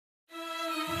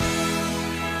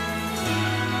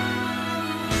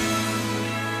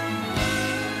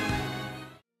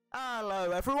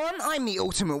Hello everyone, I'm the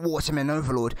Ultimate Waterman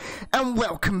Overlord, and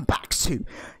welcome back to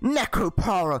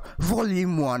Nekopara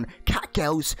Volume 1, Cat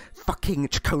Girls, fucking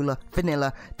Chocola,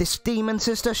 Vanilla, this demon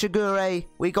sister, Shigure,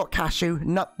 we got Cashew,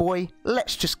 Nut Boy,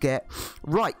 let's just get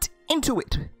right into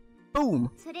it.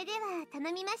 Boom.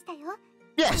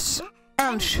 Yes,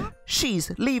 and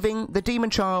she's leaving the demon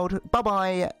child,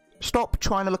 bye-bye, stop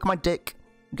trying to look at my dick,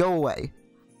 go away.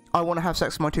 I want to have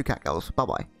sex with my two cat girls,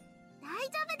 bye-bye.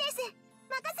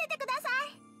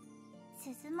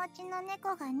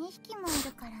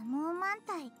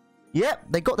 Yep,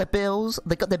 they got their bells,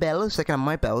 they can have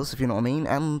my bells, if you know what I mean,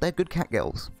 and they're good cat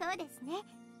girls.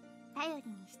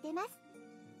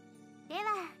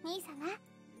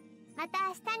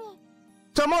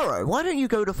 Tomorrow? Why don't you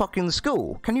go to fucking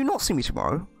school? Can you not see me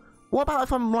tomorrow? What about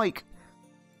if I'm, like,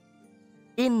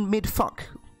 in mid-fuck?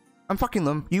 I'm fucking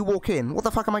them, you walk in, what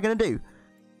the fuck am I gonna do?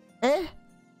 Eh?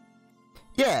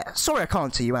 Yeah, sorry I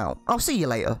can't see you out. I'll see you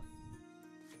later.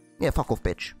 Yeah, fuck off,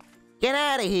 bitch. Get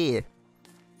out of here!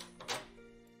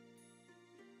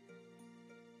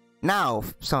 Now,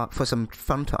 for some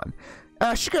fun time.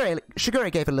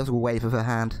 Shigure gave a little wave of her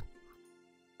hand.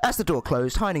 As the door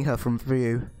closed, hiding her from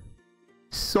view.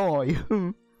 Sigh.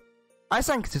 I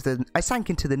sank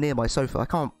into the nearby sofa.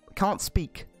 I can't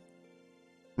speak.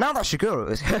 Now that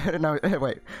Shigure is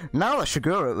Now that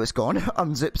Shigure is gone,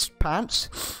 unzips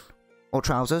pants or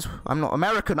trousers. I'm not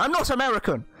American.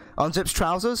 Unzips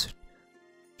trousers.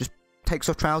 Just takes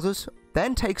off trousers.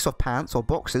 Then takes off pants or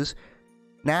boxers.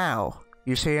 Now,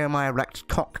 you see my erect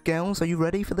cock, girls? Are you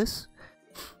ready for this?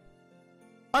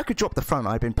 I could drop the front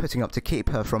I've been putting up to keep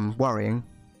her from worrying.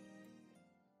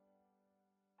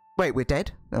 Wait, we're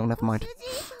dead? Oh, never mind.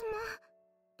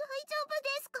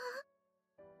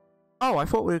 Oh, I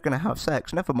thought we were gonna have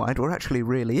sex. Never mind, we're actually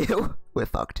really ill. We're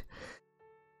fucked.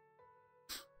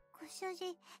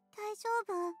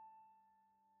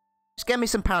 Just get me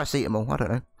some paracetamol. I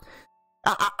don't know.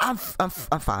 I'm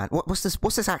fine. What's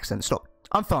this accent? Stop.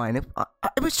 I'm fine. It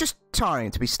was just tiring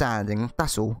to be standing.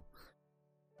 That's all.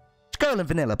 Girl and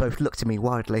Vanilla both looked at me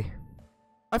wildly.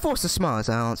 I forced a smile as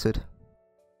I answered.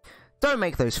 Don't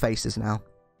make those faces now.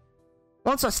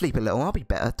 Once I sleep a little, I'll be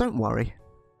better. Don't worry.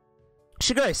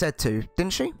 Shigure said to,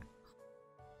 didn't she?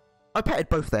 I petted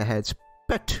both their heads.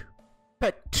 Pet.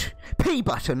 P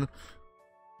button.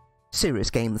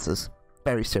 Serious game this is.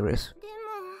 Very serious.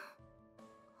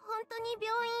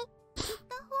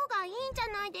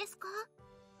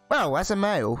 Well, as a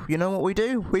male, you know what we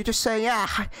do? We just say,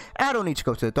 I don't need to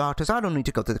go to the doctors, I don't need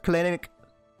to go to the clinic.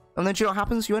 And then do you know what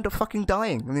happens? You end up fucking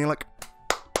dying. And you're like,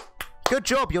 good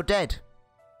job, you're dead.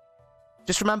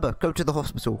 Just remember, go to the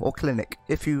hospital or clinic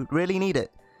if you really need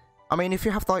it. I mean, if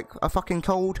you have, like, a fucking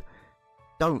cold,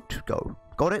 don't go.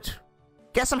 Got it?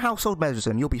 Get some household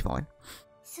medicine, you'll be fine.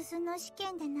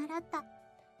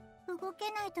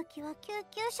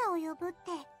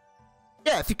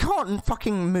 Yeah, if you can't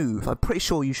fucking move, I'm pretty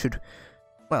sure you should,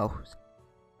 well,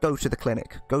 go to the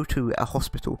clinic. Go to a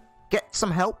hospital. Get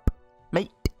some help, mate.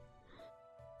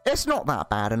 It's not that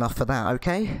bad enough for that,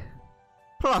 okay?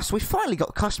 Plus, we finally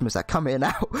got customers that come in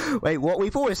now. Wait, what?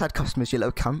 We've always had customers, you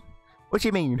little cunt. What do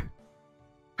you mean?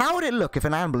 How would it look if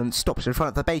an ambulance stops in front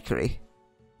of the bakery?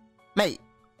 Mate,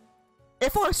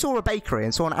 if I saw a bakery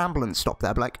and saw an ambulance stop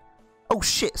there, I'd be like, oh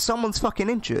shit, someone's fucking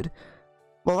injured.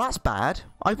 Well, that's bad.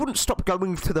 I wouldn't stop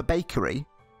going to the bakery.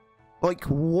 Like,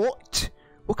 what?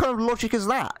 What kind of logic is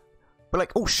that? But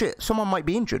like, oh shit, someone might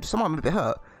be injured. Someone might be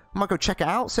hurt. I might go check it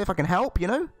out, see if I can help, you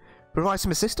know? Provide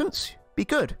some assistance. Be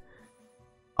good.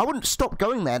 I wouldn't stop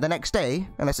going there the next day,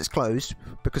 unless it's closed,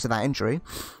 because of that injury.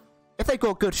 If they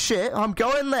got good shit, I'm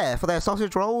going there for their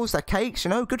sausage rolls, their cakes, you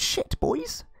know? Good shit,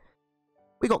 boys.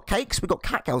 We got cakes, we got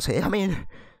cat girls here. I mean,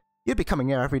 you'd be coming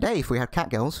here every day if we had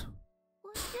cat girls.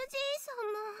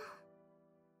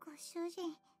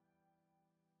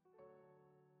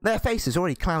 Their faces,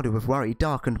 already clouded with worry,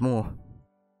 darkened more.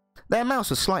 Their mouths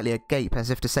were slightly agape,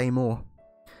 as if to say more.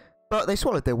 But they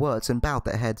swallowed their words and bowed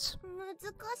their heads.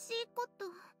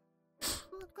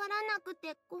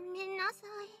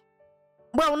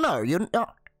 Well, no, you're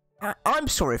I'm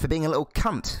sorry for being a little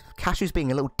cunt. Cashew's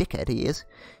being a little dickhead, he is.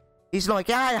 He's like,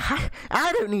 I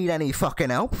don't need any fucking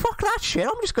help. Fuck that shit,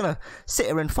 I'm just gonna sit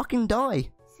here and fucking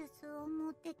die.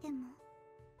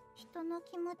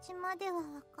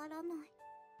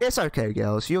 It's okay,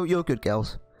 girls. You're good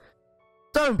girls.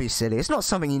 Don't be silly. It's not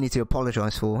something you need to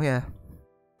apologise for, yeah.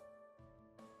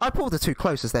 I pulled the two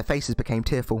close as their faces became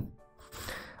tearful.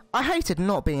 I hated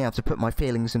not being able to put my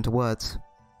feelings into words.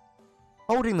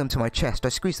 Holding them to my chest, I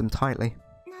squeezed them tightly.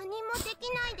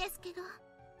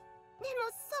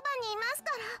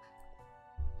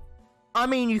 I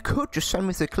mean, you could just send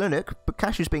me to the clinic, but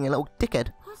Cashy's being a little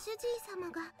dickhead.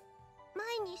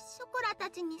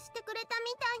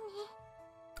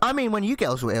 I mean, when you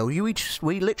girls were ill,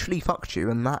 we literally fucked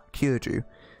you and that cured you.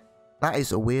 That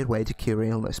is a weird way to cure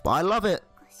illness, but I love it.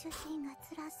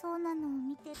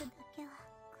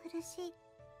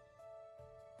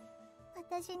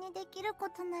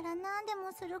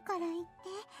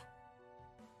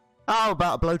 How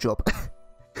about a blowjob?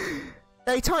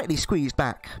 They tightly squeezed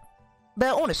back.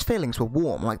 Their honest feelings were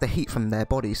warm like the heat from their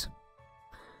bodies.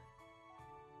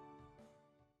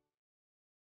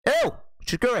 Ew!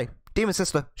 Shigure! Demon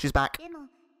sister, she's back.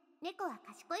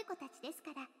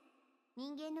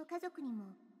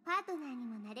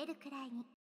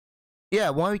 Yeah,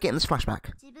 why are we getting this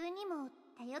flashback?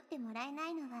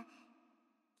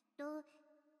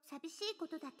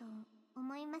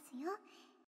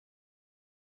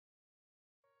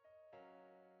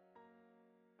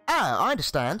 Ah, I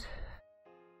understand.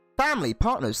 Family,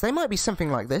 partners, they might be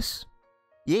something like this.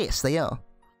 Yes, they are.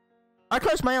 I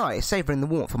closed my eyes, savouring the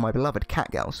warmth of my beloved cat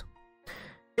girls.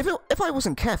 If I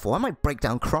wasn't careful, I might break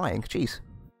down crying, jeez.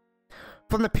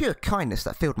 From the pure kindness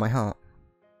that filled my heart.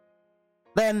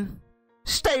 Then,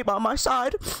 stay by my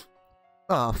side.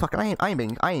 Oh, fuck it, I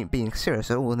ain't being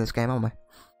serious at all in this game, am I?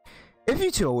 If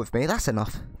you two are with me, that's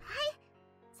enough.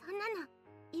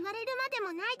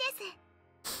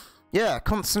 Yeah,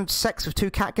 constant sex with two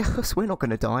cat girls? We're not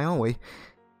gonna die, are we?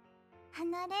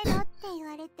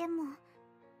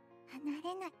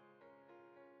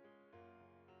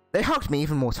 They hugged me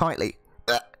even more tightly.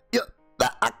 I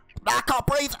can't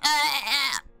breathe!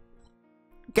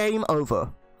 Game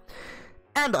over.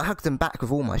 And I hugged them back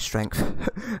with all my strength.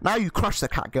 Now you crush the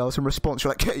cat girls in response,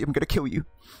 you're like, hey, I'm gonna kill you.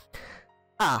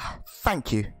 Ah,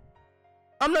 thank you.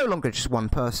 I'm no longer just one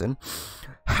person.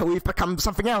 We've become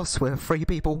something else, we're 3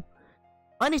 people.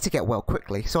 I need to get well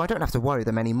quickly, so I don't have to worry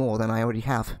them any more than I already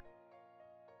have.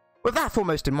 With that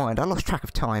foremost in mind, I lost track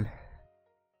of time.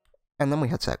 And then we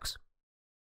had sex.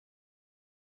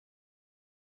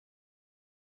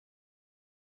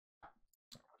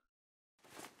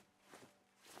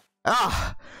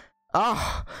 Oh,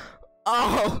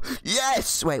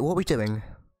 yes! Wait, what are we doing?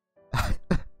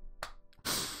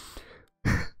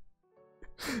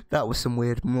 That was some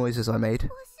weird noises I made.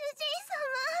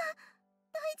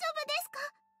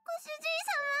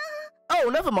 Oh,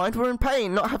 never mind, we're in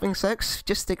pain, not having sex.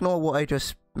 Just ignore what I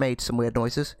just made some weird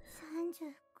noises.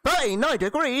 39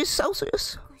 degrees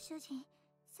Celsius!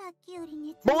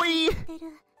 Boy!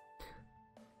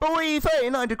 Boy,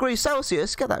 39 degrees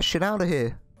Celsius, get that shit out of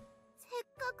here.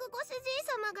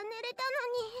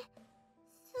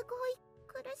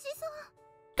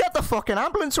 Get the fucking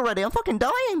ambulance already, I'm fucking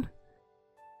dying!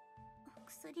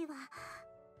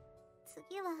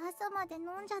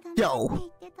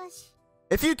 Yo!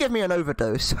 If you give me an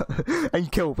overdose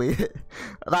and kill me,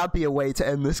 that'd be a way to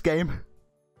end this game.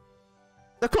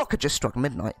 The clock had just struck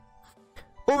midnight.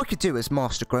 All we could do is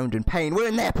Master groaned in pain. We're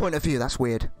in their point of view, that's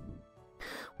weird.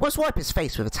 Was wipe his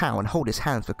face with a towel and hold his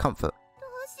hands for comfort.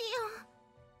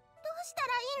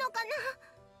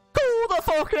 Call the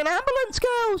fucking ambulance,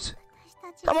 girls!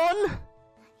 Come on!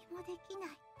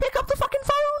 Pick up the fucking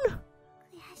phone!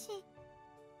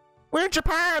 We're in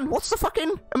Japan! What's the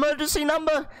fucking emergency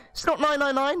number? It's not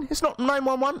 999, it's not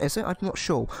 911, is it? I'm not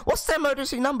sure. What's the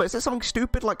emergency number? Is there something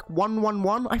stupid like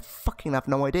 111? I fucking have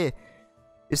no idea.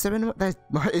 Is there an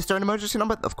emergency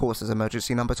number? Of course there's an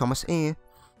emergency number, Thomas.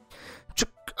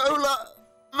 Chocola!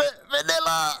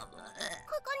 Vanilla!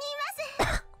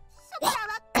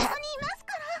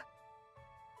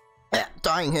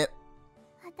 Dying here.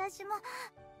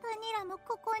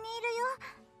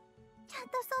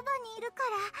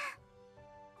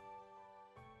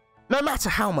 No matter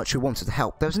how much we wanted to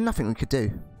help, there was nothing we could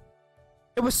do.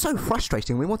 It was so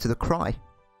frustrating, we wanted to cry.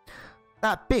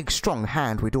 That big, strong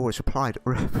hand we'd always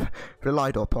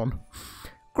relied upon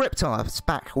gripped us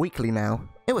back weakly now.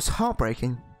 It was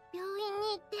heartbreaking.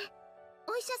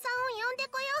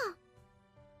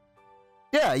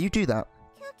 Yeah, you do that.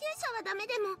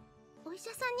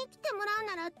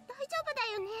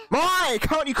 Why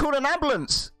can't you call an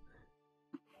ambulance?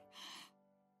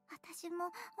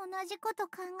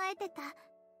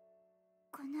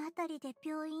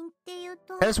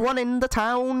 There's one in the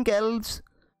town, girls.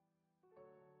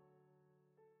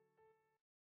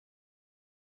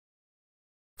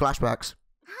 Flashbacks.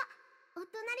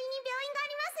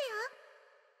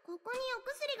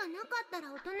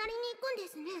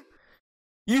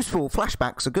 Useful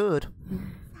flashbacks are good.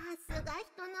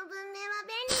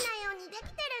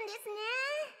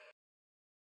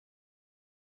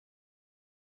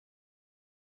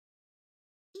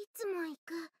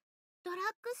 ドラッ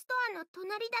グストアの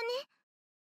隣だね。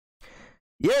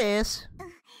Yes.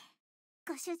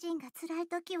 ご主人が辛い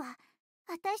時は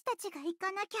私たちが行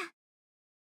かなきゃ。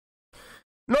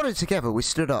 Nodded together, we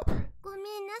stood up. ごめ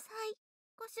んなさい、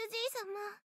ご主人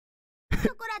様。シ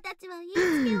ョコラたちは言いつ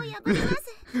けを破ります。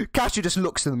Cashew just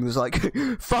looks at them and is like,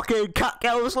 fucking cat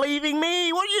girl's leaving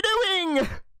me! What are you doing?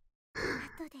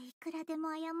 後でいくらでも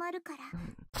謝るから。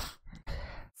好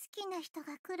きな人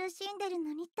が苦しんでる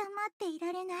のに黙ってい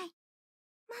られない。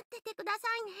待っててくださ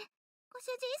いね、ご主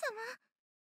人様。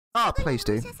 Ah, please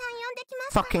do.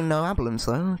 Fucking no ambulance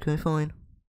though. Okay, fine.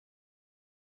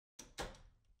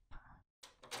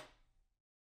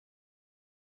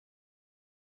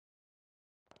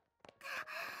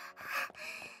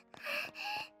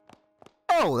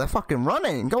 Oh, they're fucking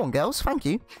running. Go on, girls. Thank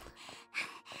you.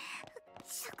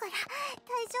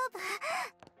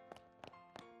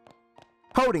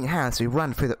 Holding hands, we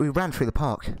ran through the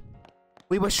park.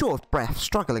 We were short of breath,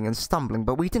 struggling and stumbling,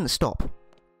 but we didn't stop.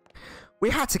 We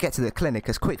had to get to the clinic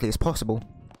as quickly as possible.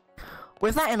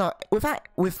 With that in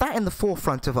the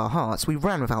forefront of our hearts, we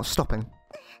ran without stopping.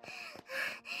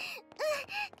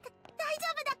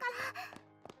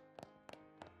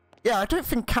 Yeah, I don't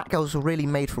think cat girls are really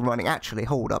made for running. Actually,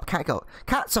 hold up.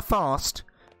 Cats are fast.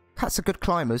 Cats are good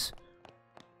climbers.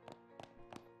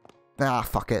 Ah,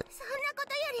 fuck it.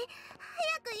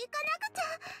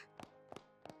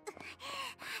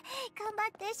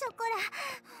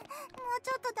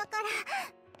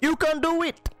 You can do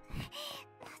it!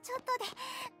 ちょっとで、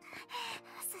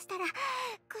そしたら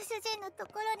ご主人のと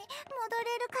ころに戻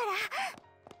れるから。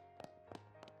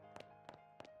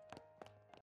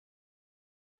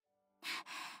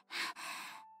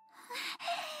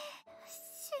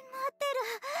閉まってる。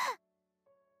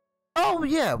 Oh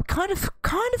yeah, kind of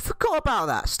forgot about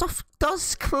that. Stuff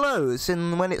does close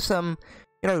in when it's you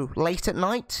know, late at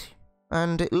night,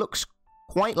 and it looks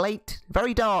quite late,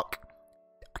 very dark.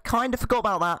 I kind of forgot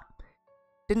about that.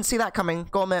 Didn't see that coming.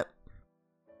 Got admit.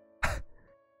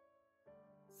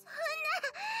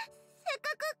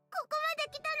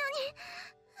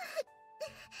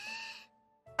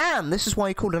 And this is why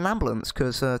you called an ambulance,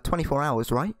 because 24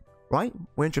 hours, right? Right?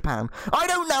 We're in Japan. I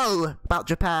don't know about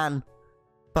Japan.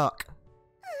 Fuck.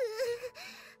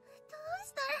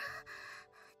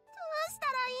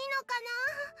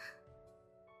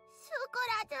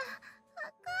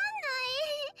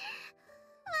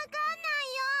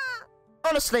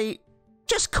 Honestly,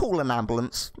 just call an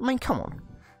ambulance. I mean, come on.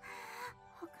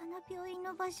 他の病院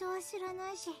の場所は知ら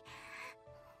ないし、道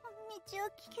を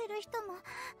聞ける人も歩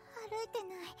いて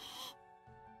な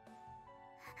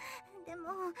い。でも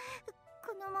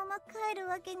このまま帰る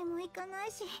わけにもいかな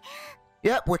いし。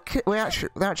Yep, we're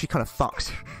actually kind of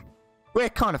fucked. We're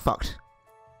kind of fucked.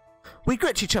 We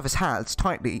gripped each other's hands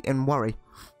tightly in worry.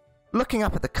 Looking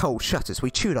up at the cold shutters,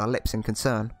 we chewed our lips in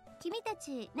concern. 君た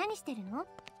ち何してるの?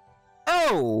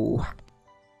 Oh!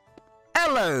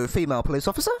 Hello, female police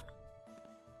officer.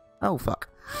 Oh, fuck.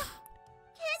 警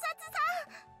察さん、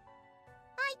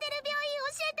空いてる病院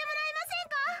教えてもらえませ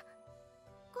んか?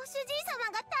 ご主人様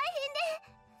が大変で、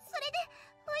それで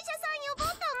お医者さん呼ぼ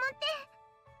うと思って。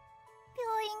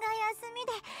病院が休み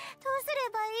でどうすれ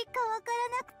ばいいかわか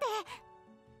らなくて。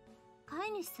飼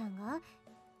い主さんが？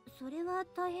それは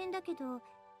大変だけど。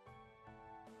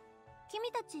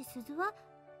君たち鈴は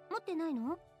持ってない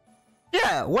の?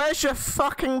 Yeah, where's your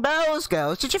fucking bells,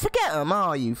 girls? Did you forget them?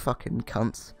 Oh, you fucking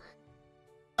cunts.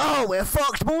 Oh, we're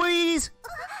fucked, boys!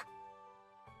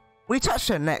 We touched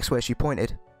her next where she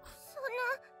pointed. い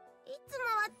つも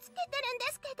はつけてるんで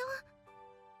すけど、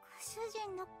ご主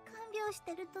人の看病し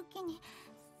てる時に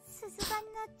鈴が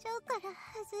鳴っちゃうから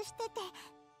外してて。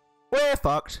We're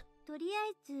fucked. とりあ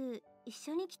えず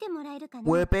一緒に来てもらえるかな?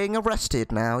 We're being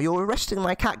arrested now. You're arresting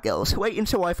my cat girls. Wait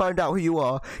until I find out who you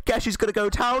are. Guess she's gonna go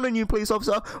town on you, police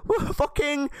officer.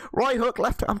 Fucking right hook,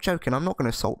 left. I'm joking. I'm not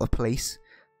gonna assault the police.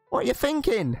 What are you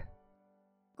thinking?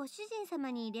 ご主人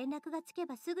様に連絡がつけ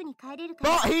ばすぐに帰れるか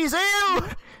ら。 But he's ill!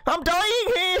 I'm dying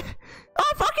here!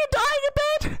 I'm fucking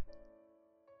dying in bed!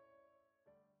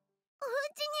 お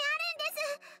家にあるんで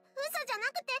す。嘘じゃな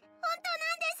くて本当な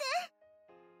んです。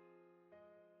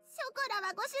ショコラ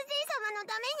はご主人様の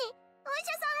ためにお医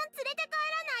者さんを連れて帰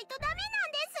らないとダメな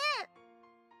んです。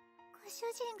ご主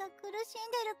人が苦し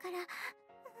んでるから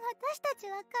私たち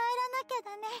は帰らなきゃ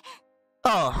だね。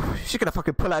 Oh, she's gonna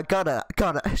fucking pull out a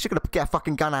gun. She's gonna get a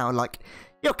fucking gun out and like,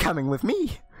 you're coming with me.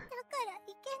 だから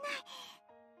いけない。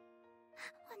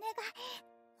お願い、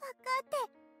分かって。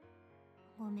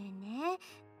ごめんね。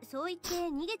そう言って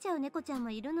逃げちゃう猫ちゃんも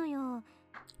いるのよ。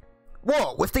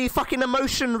What? With the fucking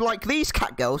emotion like these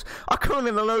cat girls are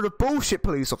calling a load of bullshit,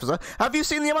 police officer. Have you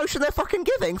seen the emotion they're fucking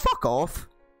giving? Fuck off.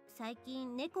 最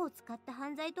近猫を使った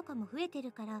犯罪とかも増えて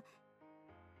るから。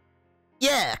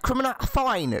 Yeah, criminal.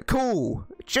 Fine, cool.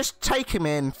 Just take him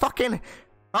in. Fucking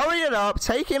hurry it up.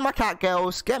 Take in my cat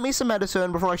girls. Get me some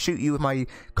medicine before I shoot you with my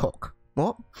cock.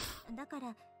 What? だか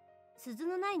ら、鈴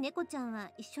のない猫ちゃんは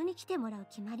一緒に来てもらう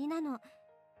決まりなの。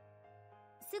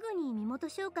すぐに身元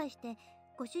紹介して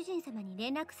ご主人様に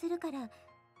連絡するからね。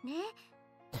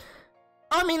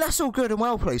 I mean, that's all good and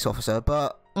well, police officer,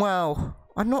 but, well,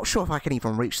 I'm not sure if I can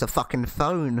even reach the fucking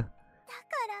phone. だから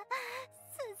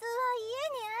鈴は家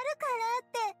にあるからっ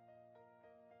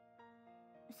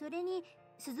て。それに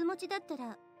鈴持ちだった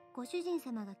らご主人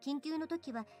様が緊急の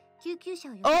時は救急車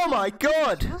を呼ぶ。 Oh my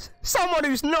god! Someone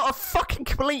who's not a fucking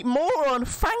complete moron!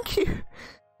 Thank you!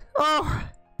 Oh,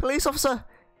 police officer,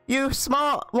 you're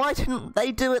smart. Why didn't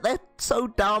they do it? They're so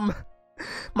dumb.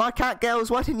 My cat girls,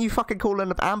 why didn't you fucking call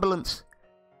an ambulance?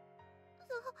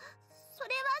 そ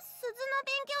れは鈴の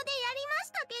勉強でやりま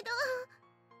したけど。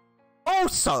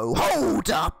 Also,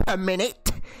 hold up a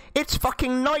minute! It's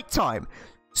fucking nighttime!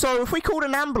 So if we called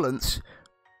an ambulance,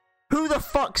 who the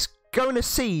fuck's going to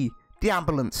see the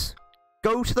ambulance?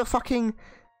 Go to the fucking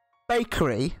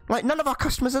bakery? Like, none of our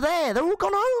customers are there. They're all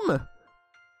gone home.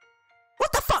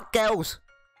 What the fuck, girls?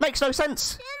 Makes no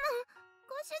sense. でも、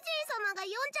ご主人様が呼ん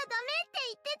じゃダメって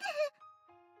言ってて。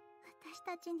私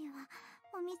たちには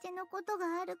お店のこと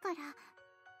があるから。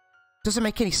 Doesn't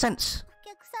make any sense. お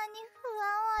客さんに不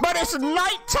安を。 But it's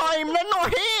nighttime! They're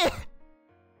not here!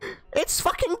 It's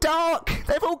fucking dark!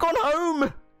 They've all gone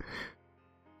home!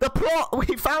 The plot!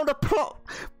 We found a plot!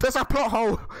 There's a plot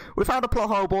hole! We found a plot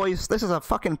hole, boys! This is a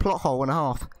fucking plot hole and a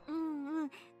half. うんう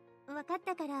ん。わかっ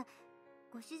たから、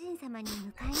ご主人様に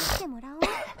迎えに来てもらおう。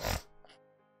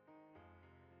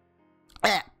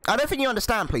I don't think you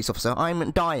understand, police officer.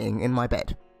 I'm dying in my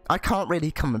bed. I can't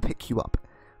really come and pick you up.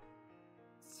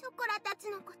 ショコラたち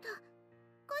のこと、ご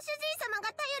主人様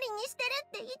が頼りにしてる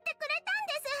って言ってくれたん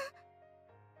です。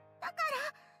だから、シ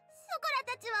ョコラ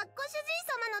たちはご主人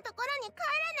様のところに帰ら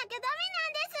なきゃダメな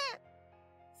んで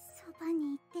す。そば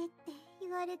にいてって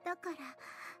言われたから、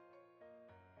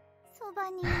そば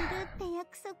にいるって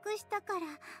約束したから。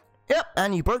 Yep,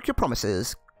 and you broke your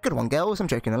promises. Good one, girls. I'm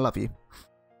joking. I love you. だ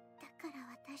から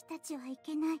私たちはい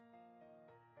けない。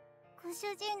ご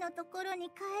主人のところに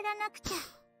帰らなくちゃ。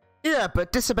 Yeah,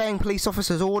 but disobeying police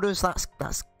officers' orders, that's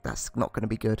not going to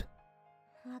be good.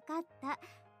 わかった。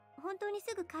本当に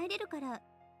すぐ帰れるから、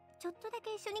ちょっとだ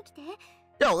け一緒に来て。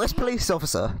 Yo, this police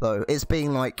officer, though, is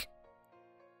being, like,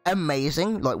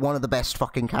 amazing. Like, one of the best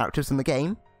fucking characters in the game. ダメ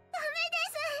で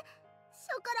す。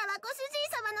ショコラはご主人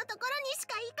様のところにし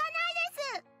か行かない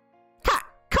です。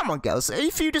 Come on, girls.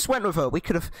 If you just went with her, we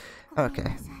could have...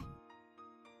 Okay.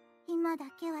 今だ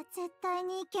けは絶対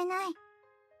に行けない。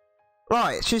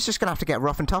 Right, she's just gonna have to get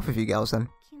rough and tough with you girls then.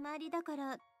 決まりだか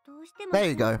らどうしても There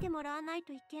you go. 来てもらわない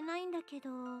といけないんだけど。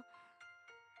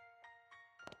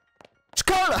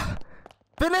Chocola!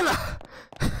 Vanilla!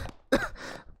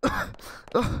 ご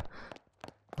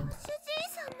主人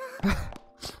様。なん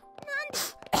で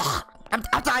I'm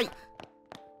dying!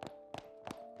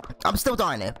 I'm still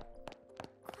dying here. ご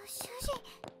主人、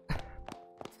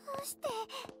どうして。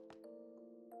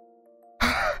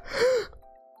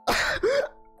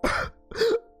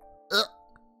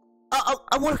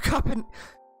 I woke up and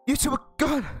you two were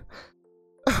gone.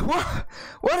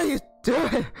 What are you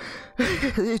doing?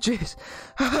 Jeez.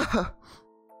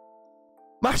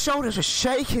 My shoulders were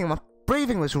shaking, my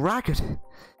breathing was ragged.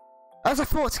 As I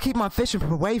thought to keep my vision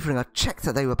from wavering, I checked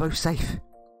that they were both safe.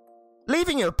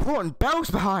 Leaving your important bells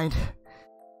behind.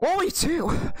 What would you do?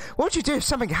 What would you do if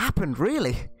something happened,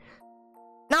 really?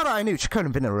 Now that I knew Chacon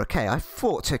and Vinna were okay, I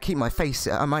fought to keep my knees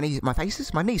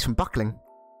from buckling.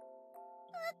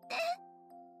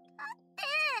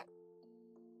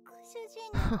 ご主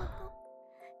人のこと、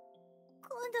今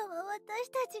度は私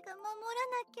たちが守ら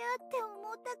なきゃって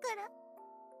思ったから。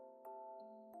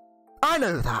 I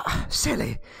know that.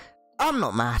 Silly. I'm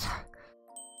not mad.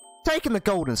 Taking the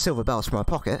gold and silver bells from my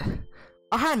pocket,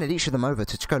 I handed each of them over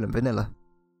to Chacon and Vanilla.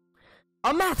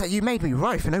 I'm mad that you made me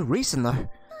worry for no reason, though. だって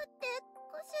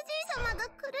ご主人様が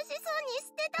苦しそうに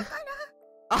してたから。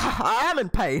 I am in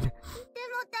pain. でも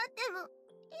だってもい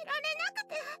られなく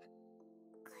て。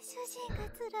ご主人が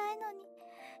辛いのに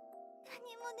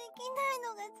何もできない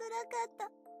のが辛かった。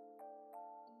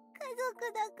家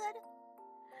族だから、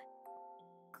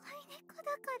飼い猫だか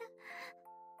ら、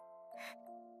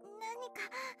何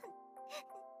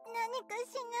かし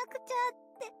なくちゃっ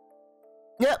て。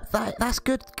 Yep, that's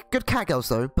good cat girls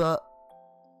though, but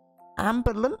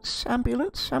ambulance,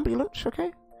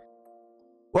 okay?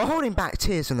 While holding back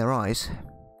tears in their eyes,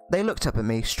 they looked up at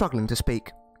me, struggling to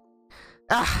speak.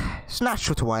 Ah, it's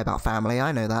natural to worry about family,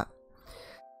 I know that.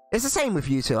 It's the same with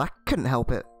you two, I couldn't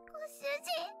help it.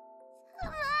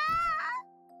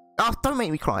 Oh, don't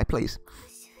make me cry, please.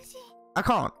 I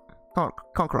can't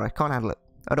cry, can't handle it.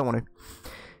 I don't want to.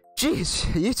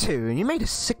 Jeez, you two, you made a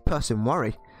sick person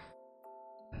worry.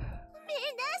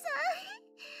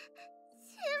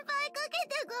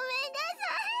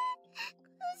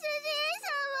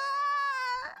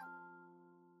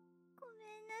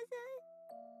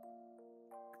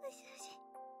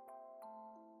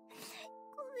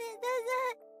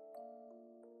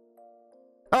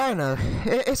 I know,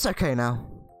 it's okay now.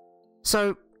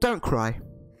 So, don't cry.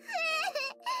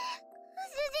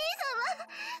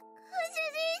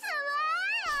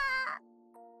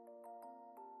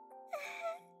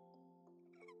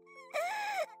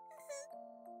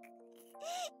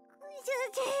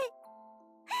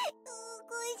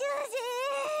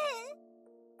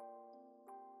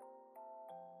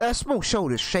 Their small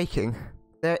shoulders shaking.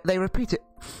 They repeated.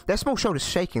 Their small shoulders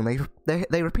shaking.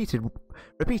 They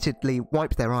repeatedly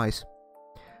wiped their eyes.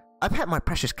 I pet my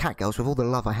precious cat girls with all the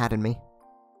love I had in me.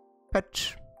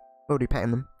 Pet. Already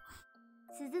petting them.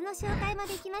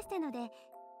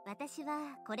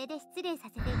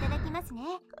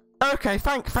 Okay,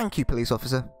 thank you, police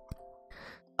officer.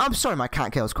 I'm sorry my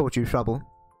cat girls caused you trouble.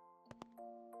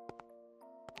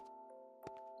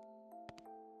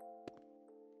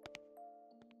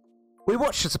 We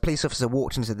watched as the police officer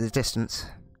walked into the distance.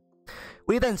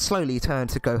 We then slowly turned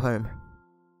to go home.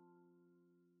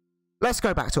 Let's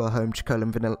go back to our home, Chicola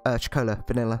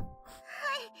Vanilla.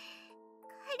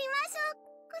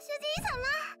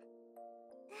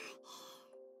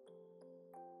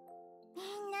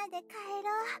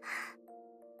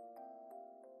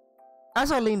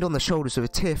 As I leaned on the shoulders of a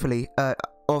tearfully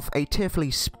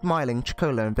smiling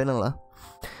Chicola and Vanilla,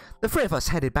 the three of us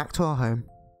headed back to our home.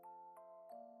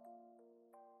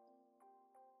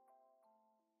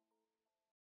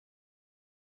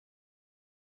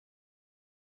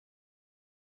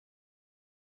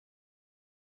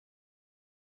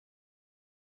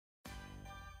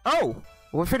 Oh,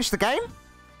 we finished the game?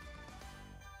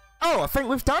 Oh, I think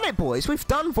we've done it, boys. We've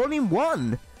done Volume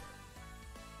 1.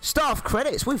 Staff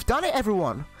credits. We've done it,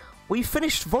 everyone. We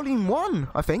finished Volume 1,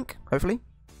 I think. Hopefully.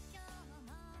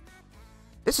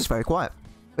 This is very quiet.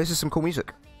 This is some cool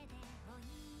music.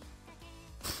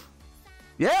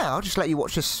 Yeah, I'll just let you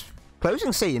watch this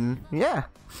closing scene. Yeah.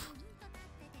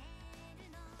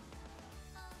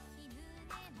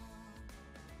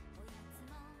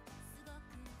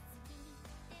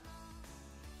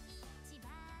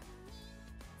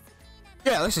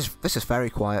 Yeah, this is very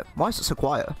quiet. Why is it so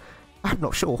quiet? I'm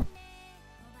not sure.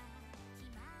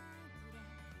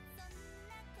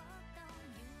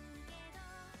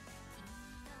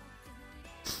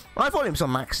 My volume's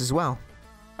on max as well.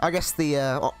 I guess the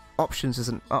options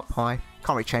isn't up high. Can't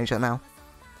really change that now.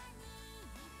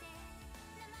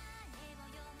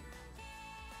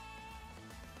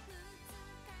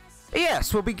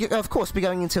 Yes, we'll be of course be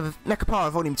going into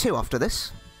Nekopara Volume 2 after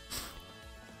this.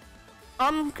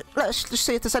 Let's just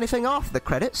see if there's anything after the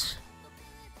credits.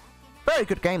 Very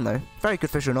good game though. Very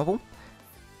good visual novel.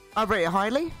 I rate it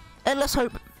highly. And let's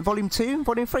hope Volume 2 and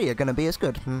Volume 3 are going to be as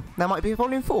good. There might be a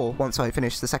Volume 4 once I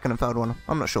finish the second and third one.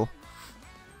 I'm not sure.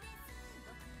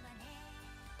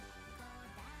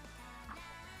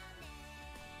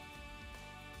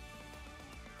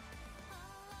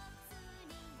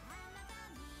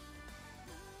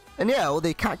 And yeah, all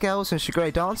the cat girls and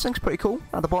Shigure dancing's pretty cool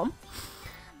at the bottom.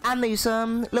 And these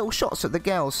little shots at the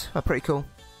girls are pretty cool.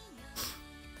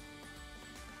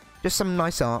 Just some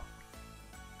nice art.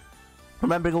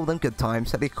 Remembering all them good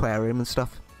times at the aquarium and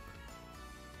stuff.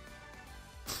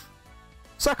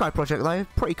 Sakai Project though,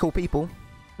 pretty cool people.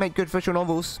 Make good visual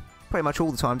novels pretty much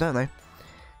all the time, don't they?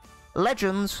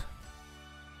 Legends.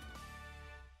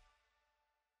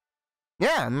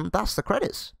 Yeah, and that's the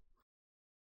credits.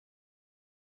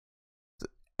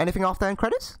 Anything after end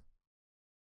credits?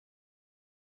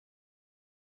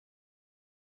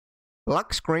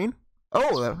 Black screen.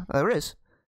 Oh, there is.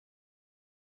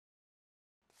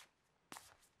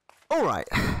 Alright.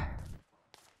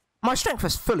 My strength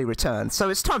has fully returned, so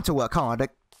it's time to work hard to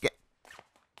get...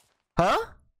 Huh?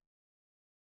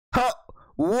 Huh?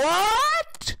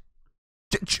 What?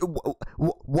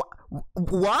 What?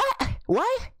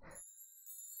 What?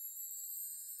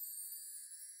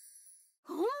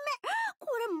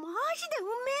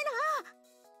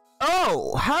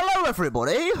 Oh, hello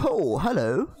everybody. Oh,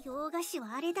 hello.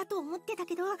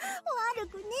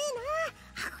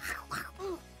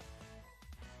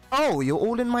 Oh, you're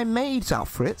all in my maid's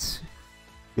outfits?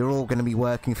 You're all going to be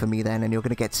working for me then, and you're going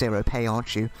to get 0 pay,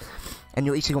 aren't you? And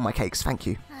you're eating all my cakes, thank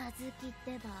you.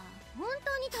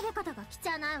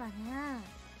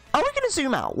 Are we going to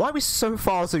zoom out? Why are we so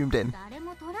far zoomed in?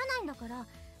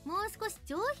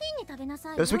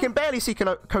 Because we can barely see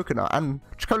coconut, and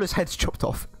Chocola's head's chopped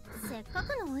off.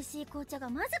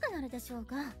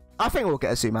 I think we'll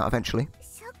get a zoom out eventually.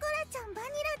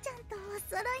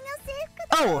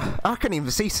 Oh, I couldn't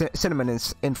even see Cinnamon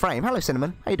in frame. Hello,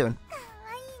 Cinnamon. How you doing?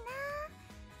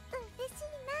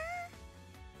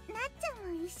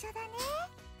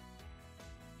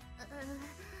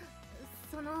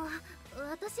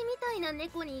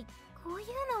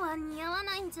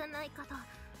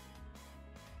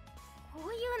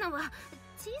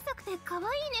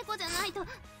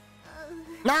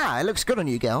 Nah, it looks good on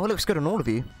you, girl. It looks good on all of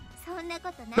you.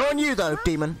 Not on you, though,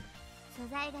 demon.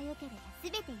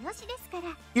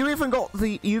 You even got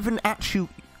the... You even actually...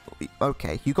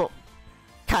 Okay, you got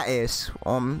cat ears.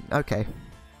 Okay.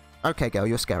 Okay, girl,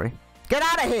 you're scary. Get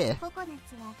out of here!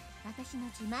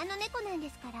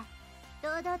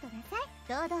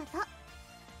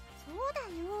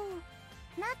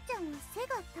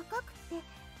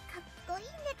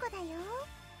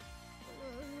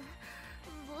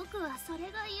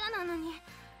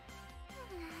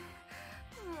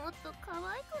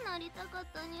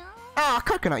 Ah,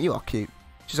 Coconut, you are cute.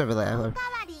 She's over there, though.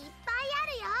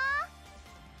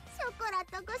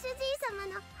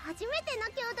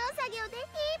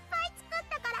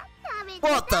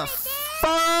 What the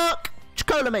fuck?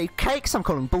 Chocola made cakes? I'm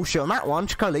calling bullshit on that one.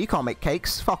 Chocola, you can't make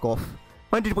cakes. Fuck off.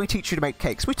 When did we teach you to make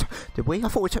cakes? Did we? I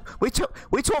thought we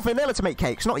taught Vanilla to make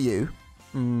cakes, not you.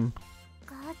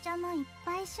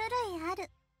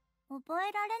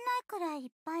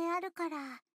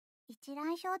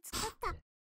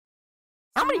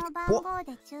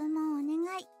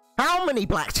 How many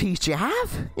black teas do you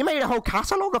have? You made a whole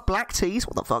catalogue of black teas?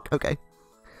 What the fuck? Okay.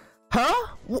 Huh?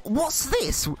 What's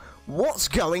this? What's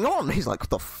going on? He's like, what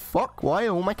the fuck? Why are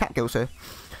all my cat girls here?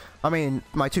 I mean,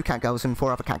 my 2 cat girls and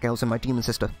 4 other cat girls and my demon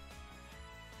sister.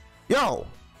 Yo!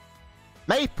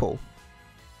 Maple!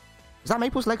 Is that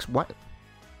Maple's legs? What?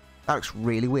 That looks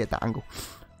really weird, that angle.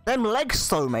 Them legs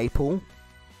so Maple.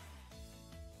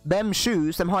 Them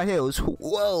shoes, them high heels.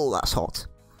 Whoa, that's hot.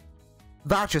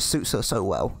 That just suits her so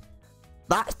well.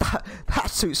 That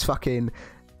suits fucking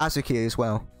Azuki as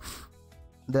well.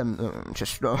 Them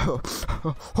just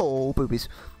oh boobies.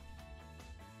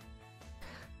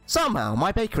 Somehow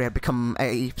my bakery had become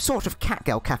a sort of cat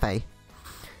girl cafe.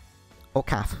 Or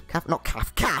not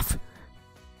calf.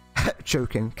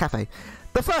 Joking, cafe.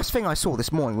 The first thing I saw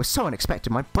this morning was so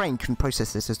unexpected. My brain couldn't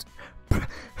process it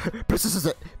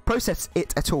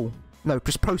at all. No,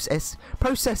 just process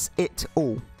it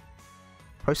all.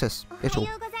 Process it all.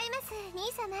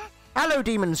 Hello,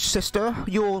 demon sister.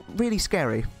 You're really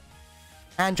scary.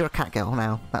 And you're a cat girl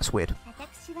now. That's weird.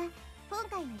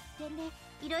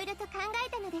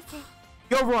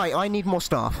 You're right, I need more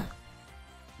staff.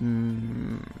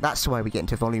 That's why we get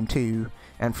into volume 2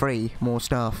 and 3. More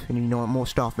staff. And you know what more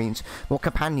staff means? More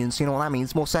companions. You know what that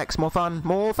means? More sex, more fun.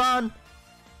 More fun!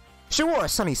 She wore a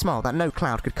sunny smile that no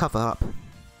cloud could cover up.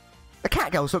 The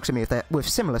cat girls looked at me with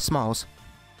similar smiles.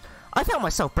 I felt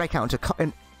myself break out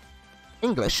into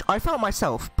I felt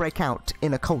myself break out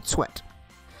in a cold sweat.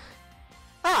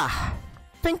 Ah!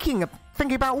 Thinking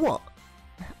about what?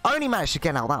 I only managed to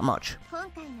get out that much.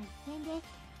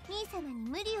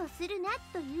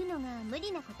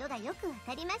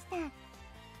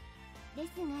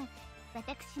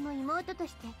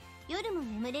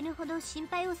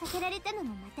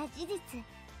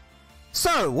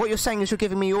 So, what you're saying is you're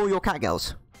giving me all your cat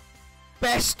girls?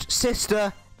 Best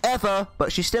sister ever,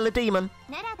 but she's still a demon.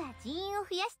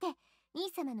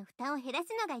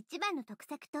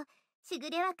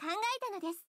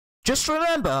 Just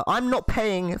remember, I'm not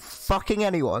paying fucking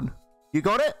anyone. You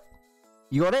got it?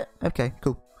 You got it? Okay,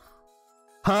 cool.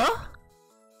 Huh?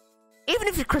 Even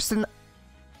if you increase the...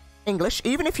 English,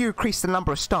 even if you increase the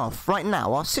number of staff, right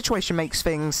now, our situation makes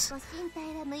things...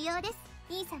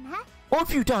 What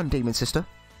have you done, demon sister?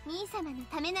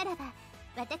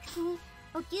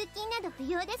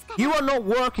 You are not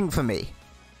working for me.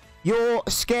 You're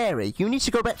scary. You need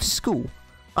to go back to school.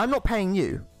 I'm not paying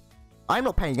you. I'm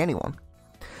not paying anyone.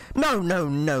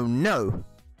 No.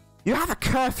 You have a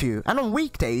curfew, and on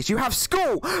weekdays you have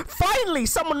school! Finally,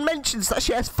 someone mentions that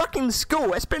she has fucking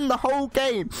school! It's been the whole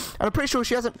game, and I'm pretty sure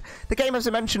she hasn't... The game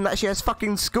hasn't mentioned that she has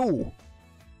fucking school.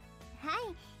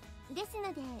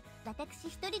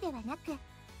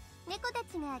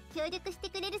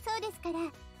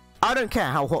 I don't care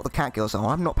how hot the cat girls are,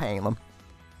 I'm not paying them.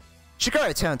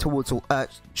 Shigure turned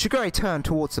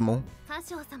towards them all. 歌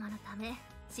唱様のため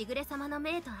しぐれ様の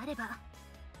命とあれば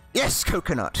Yes,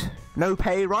 Coconut. No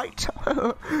pay, right? しょ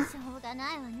うが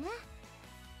ないわね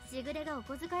しぐれがお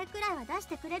小遣いくらいは出し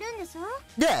てくれるんでしょ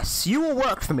Yes, you will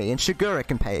work for me and Shigure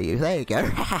can pay you. There you go.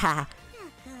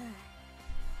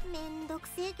 めんどく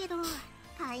せえけど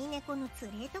飼い猫のつ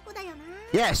れえとこだよな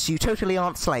Yes, you totally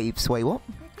aren't slaves. Wait, what?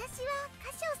 私は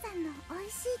歌唱さんの美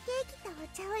味しいケーキとお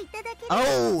茶をいただける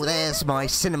Oh, there's my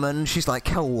cinnamon. She's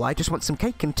like, oh, I just want some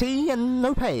cake and tea and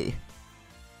no pay.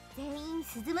 全員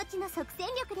鈴持ちの即戦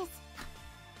力です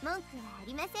文句はあ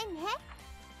りませんね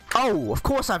Oh, of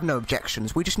course I have no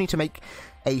objections. We just need to make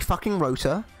a fucking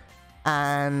rota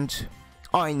and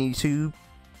I need to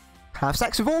have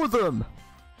sex with all of them.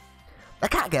 The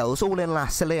cat girls, all in La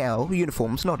Ciliel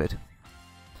uniforms, nodded.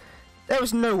 There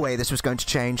was no way this was going to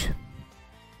change.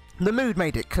 The mood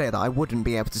made it clear that I wouldn't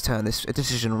be able to turn this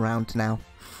decision around now.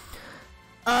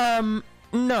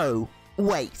 No. Wait. いらっし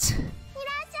ゃい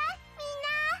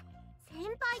みんな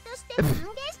先輩として歓迎しち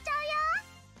ゃうよ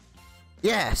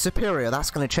Yeah, superior.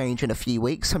 That's going to change in a few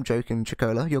weeks. I'm joking,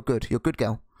 Chocola. You're good. You're a good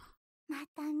girl. ま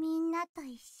たみんなと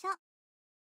一緒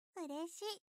嬉し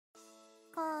い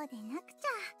こうでなくちゃ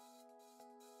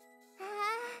ああ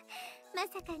ま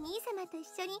さか兄様と一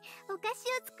緒にお菓子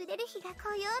を作れる日が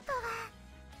来ようとは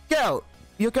Girl,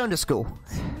 you're going to school.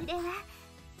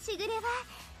 しぐれは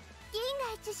銀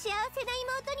河一幸せな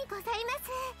妹にございます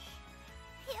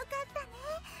よかったね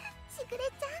しぐれち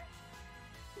ゃん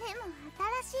でも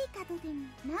新しい角でも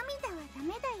涙はダ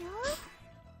メだよ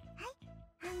はい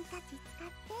ハンカチ使っ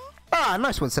て Ah,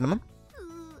 nice one, Cinnamon.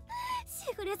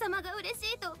 しぐれ様が嬉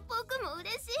しいと僕も嬉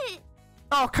しい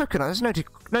Oh, Coconut, there's no need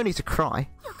to cry.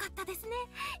 よかったですねよ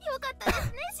かったです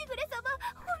ねしぐれ様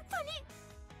本当に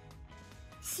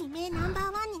指名ナンバ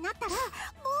ーワンになったらボーナ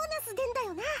ス出んだ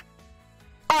よな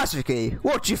Azuki,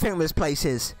 what do you think this place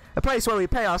is? A place where we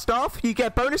pay our staff? You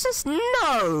get bonuses?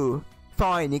 No!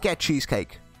 Fine, you get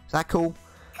cheesecake. Is that cool?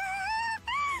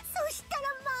 そしたら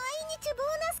毎日ボー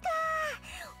ナスか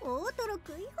大トロ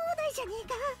食い放題じゃねえ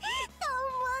かたま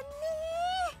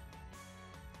んね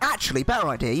Actually, better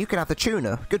idea, you can have the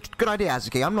tuna. Good idea,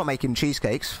 Azuki. I'm not making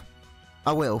cheesecakes.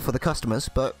 I will, for the customers,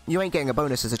 but you ain't getting a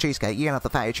bonus as a cheesecake. You can have the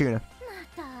fatty tuna.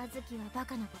 またあずきはバ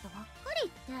カなことばっかり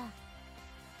言って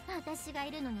私が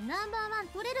いるのにナンバーワン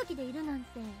取れる気でいるなんて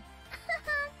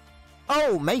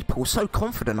Oh, Maple, so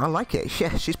confident. I like it.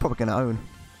 Yeah, she's probably gonna own.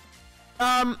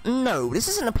 No, this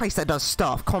isn't a place that does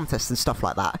staff contests and stuff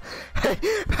like that.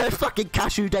 Fucking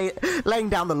Cashew Day laying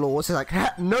down the laws. It's like,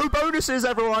 no bonuses,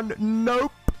 everyone.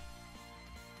 Nope.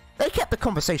 They kept the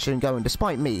conversation going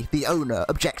despite me, the owner,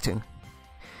 objecting.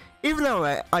 Even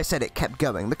though I said it kept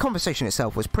going, the conversation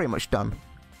itself was pretty much done.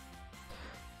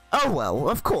 Oh well,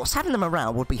 of course, having them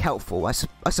around would be helpful, I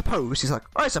suppose. He's like,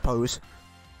 I suppose.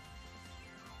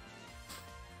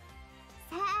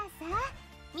 さあさあ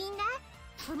みんな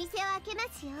お店を開けま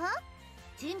すよ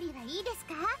準備はいいです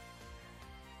か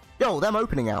Yo, them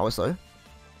opening hours though.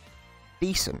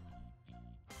 Decent.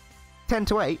 10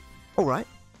 to 8. Alright.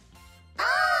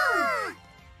 Oh!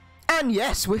 And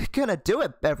yes, we're gonna do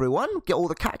it, everyone. Get all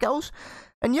the cat girls.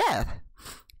 And yeah,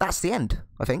 that's the end,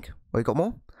 I think. We got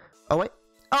more? Oh wait.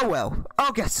 Oh well,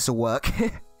 I'll guess this'll work.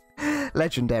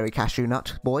 Legendary cashew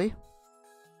nut, boy.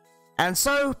 And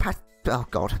so, oh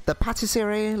god, the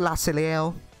Patisserie La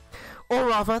Ciliel, or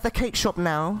rather the cake shop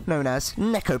now known as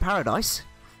Nekopara,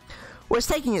 was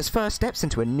taking its first steps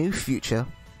into a new future.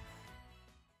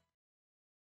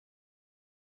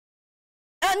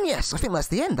 And yes, I think that's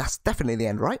the end. That's definitely the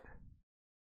end, right?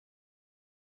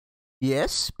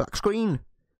 Yes, black screen.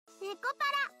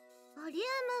 Nekopara Volume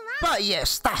 1 But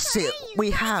yes, that's it.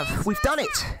 We've done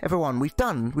it, everyone.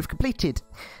 We've completed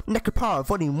Nekopara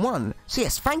Volume 1. So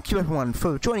yes, thank you everyone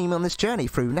for joining me on this journey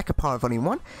through Nekopara Volume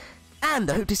 1.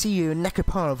 And I hope to see you in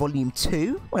Nekopara Volume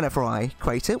 2 whenever I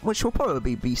create it, which will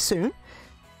probably be soon.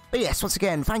 But yes, once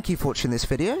again, thank you for watching this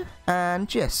video.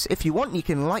 And yes, if you want, you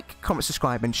can like, comment,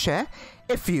 subscribe and share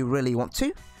if you really want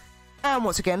to. And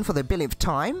once again, for the billionth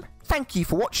time, thank you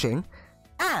for watching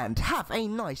and have a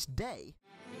nice day.